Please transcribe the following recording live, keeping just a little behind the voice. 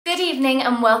evening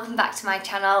and welcome back to my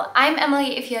channel. I'm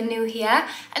Emily if you're new here,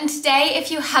 and today,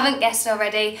 if you haven't guessed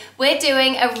already, we're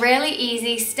doing a really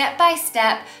easy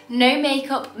step-by-step no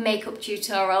makeup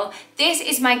tutorial. This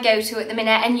is my go-to at the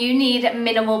minute and you need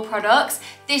minimal products.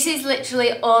 This is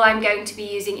literally all I'm going to be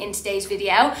using in today's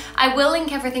video. I will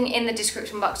link everything in the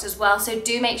description box as well, so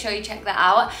do make sure you check that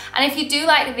out. And if you do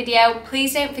like the video,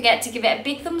 please don't forget to give it a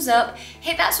big thumbs up,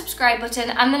 hit that subscribe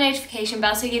button and the notification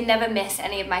bell so you never miss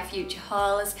any of my future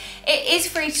hauls. It is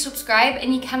free to subscribe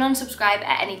and you can unsubscribe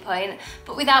at any point.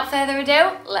 But without further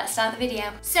ado, let's start the video.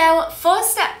 So for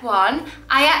step one,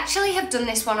 I actually have done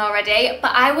this one already,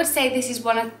 but I would say this is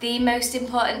one of the most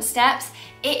important steps.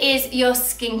 It is your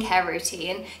skincare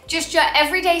routine. Just your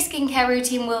everyday skincare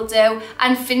routine will do,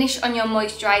 and finish on your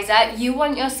moisturizer. You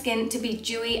want your skin to be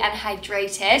dewy and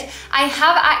hydrated. I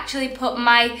have actually put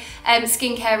my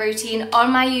skincare routine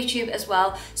on my YouTube as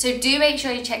well, so do make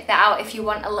sure you check that out if you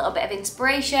want a little bit of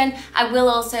inspiration. I will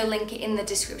also link it in the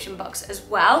description box as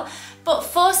well. But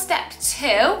for step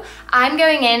two, I'm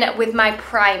going in with my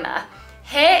primer.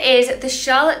 Here is the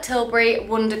Charlotte Tilbury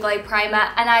Wonder Glow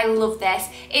Primer, and I love this.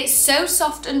 It's so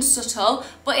soft and subtle,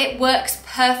 but it works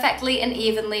perfectly and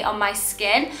evenly on my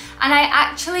skin. And I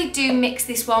actually do mix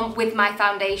this one with my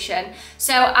foundation.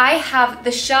 So I have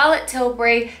the Charlotte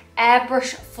Tilbury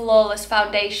Airbrush Flawless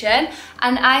Foundation,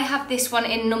 and I have this one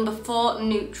in number 4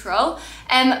 Neutral.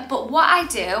 But what I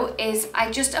do is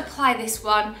I just apply this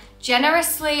one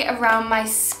generously around my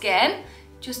skin,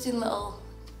 just in little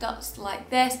dots like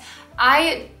this.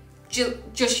 I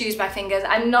just use my fingers.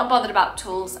 I'm not bothered about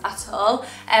tools at all.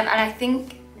 And I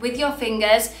think with your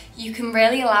fingers, you can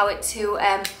really allow it to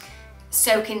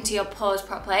soak into your pores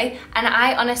properly. And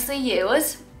I honestly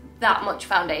use that much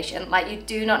foundation. Like, you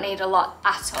do not need a lot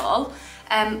at all.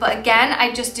 But again,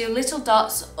 I just do little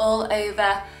dots all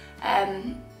over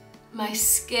my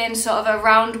skin, sort of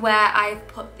around where I've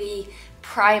put the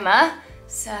primer.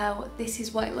 So this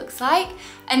is what it looks like.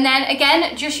 And then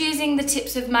again, just using the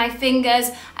tips of my fingers,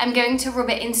 I'm going to rub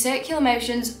it in circular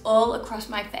motions all across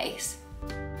my face.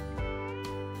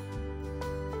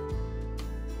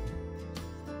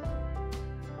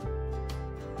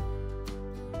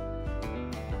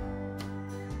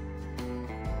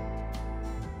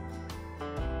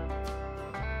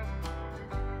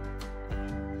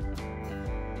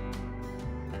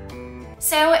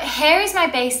 So here is my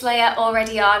base layer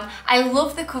already on. I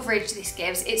love the coverage this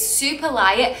gives. It's super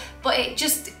light, but it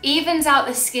just evens out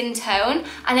the skin tone,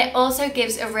 and it also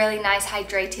gives a really nice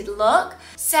hydrated look.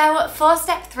 So for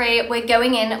step three, we're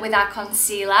going in with our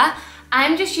concealer.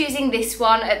 I'm just using this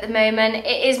one at the moment.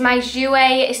 It is my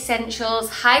Jouer Essentials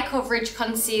High Coverage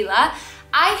Concealer.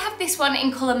 I have this one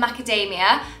in colour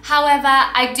Macadamia. However,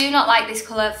 I do not like this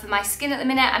colour for my skin at the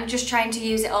minute. I'm just trying to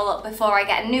use it all up before I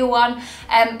get a new one.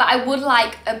 But I would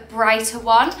like a brighter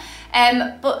one.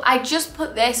 But I just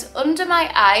put this under my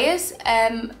eyes.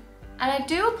 And I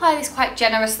do apply this quite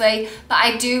generously, but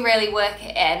I do really work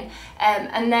it in.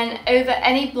 And then over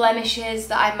any blemishes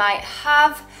that I might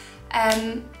have.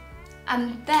 And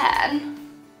then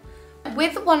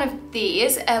with one of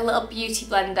these, a little beauty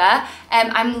blender,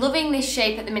 I'm loving this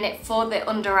shape at the minute for the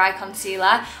under eye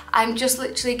concealer. I'm just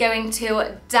literally going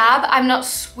to dab. I'm not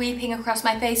sweeping across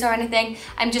my face or anything.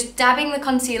 I'm just dabbing the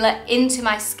concealer into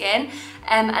my skin,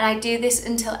 and I do this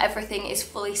until everything is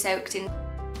fully soaked in.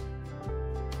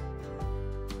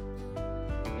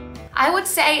 I would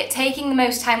say taking the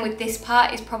most time with this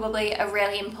part is probably a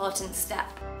really important step.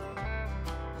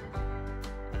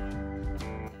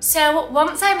 So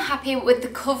once I'm happy with the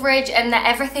coverage and that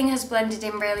everything has blended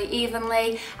in really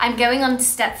evenly, I'm going on to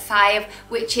step 5,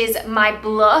 which is my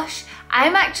blush.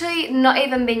 I'm actually not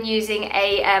even been using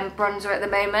a bronzer at the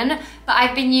moment, but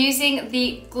I've been using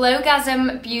the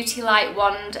Glowgasm Beauty Light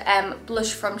Wand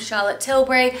blush from Charlotte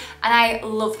Tilbury, and I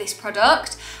love this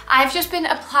product. I've just been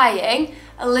applying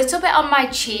a little bit on my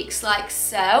cheeks like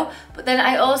so, but then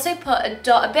I also put a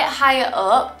dot a bit higher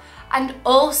up and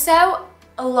also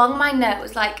along my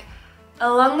nose, like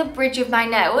along the bridge of my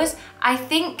nose. I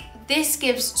think this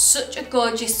gives such a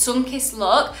gorgeous sun-kissed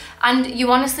look, and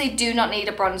you honestly do not need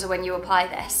a bronzer when you apply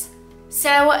this.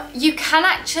 So you can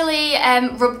actually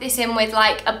rub this in with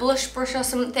like a blush brush or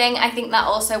something. I think that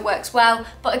also works well.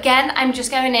 But again, I'm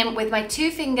just going in with my 2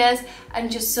 fingers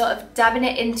and just sort of dabbing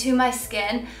it into my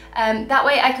skin. That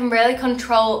way I can really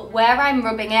control where I'm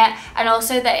rubbing it, and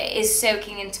also that it is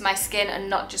soaking into my skin and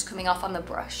not just coming off on the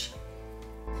brush.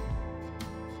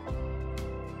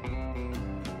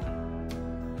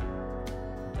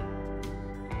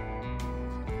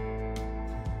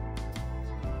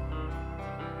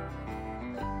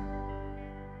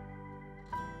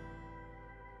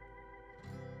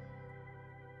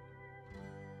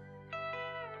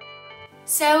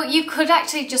 So you could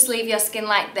actually just leave your skin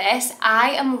like this.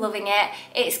 I am loving it.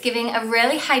 It's giving a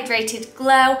really hydrated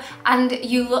glow and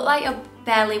you look like you're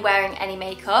barely wearing any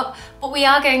makeup. But we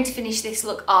are going to finish this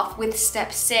look off with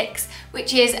step 6,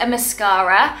 which is a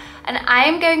mascara. And I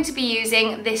am going to be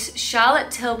using this Charlotte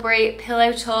Tilbury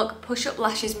Pillow Talk Push Up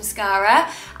Lashes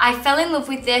Mascara. I fell in love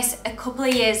with this a couple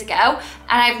of years ago and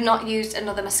I've not used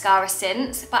another mascara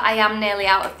since, but I am nearly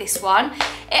out of this one.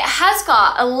 It has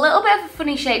got a little bit of a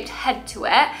funny shaped head to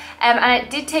it, and it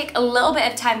did take a little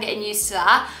bit of time getting used to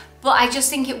that, but I just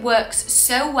think it works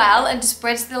so well and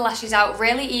spreads the lashes out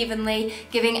really evenly,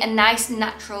 giving a nice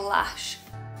natural lash.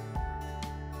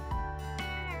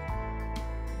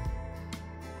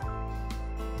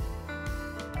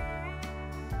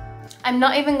 I'm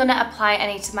not even going to apply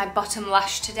any to my bottom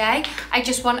lash today. I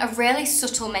just want a really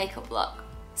subtle makeup look.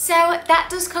 So that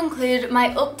does conclude my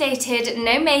updated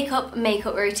no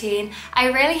makeup routine. I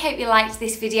really hope you liked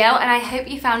this video and I hope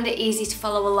you found it easy to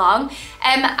follow along.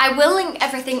 I will link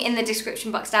everything in the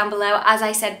description box down below, as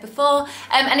I said before.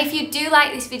 And if you do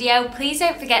like this video, please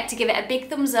don't forget to give it a big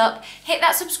thumbs up, hit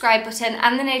that subscribe button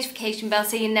and the notification bell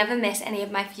so you never miss any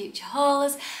of my future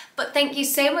hauls. But thank you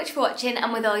so much for watching,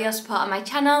 and with all your support on my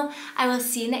channel, I will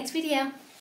see you next video.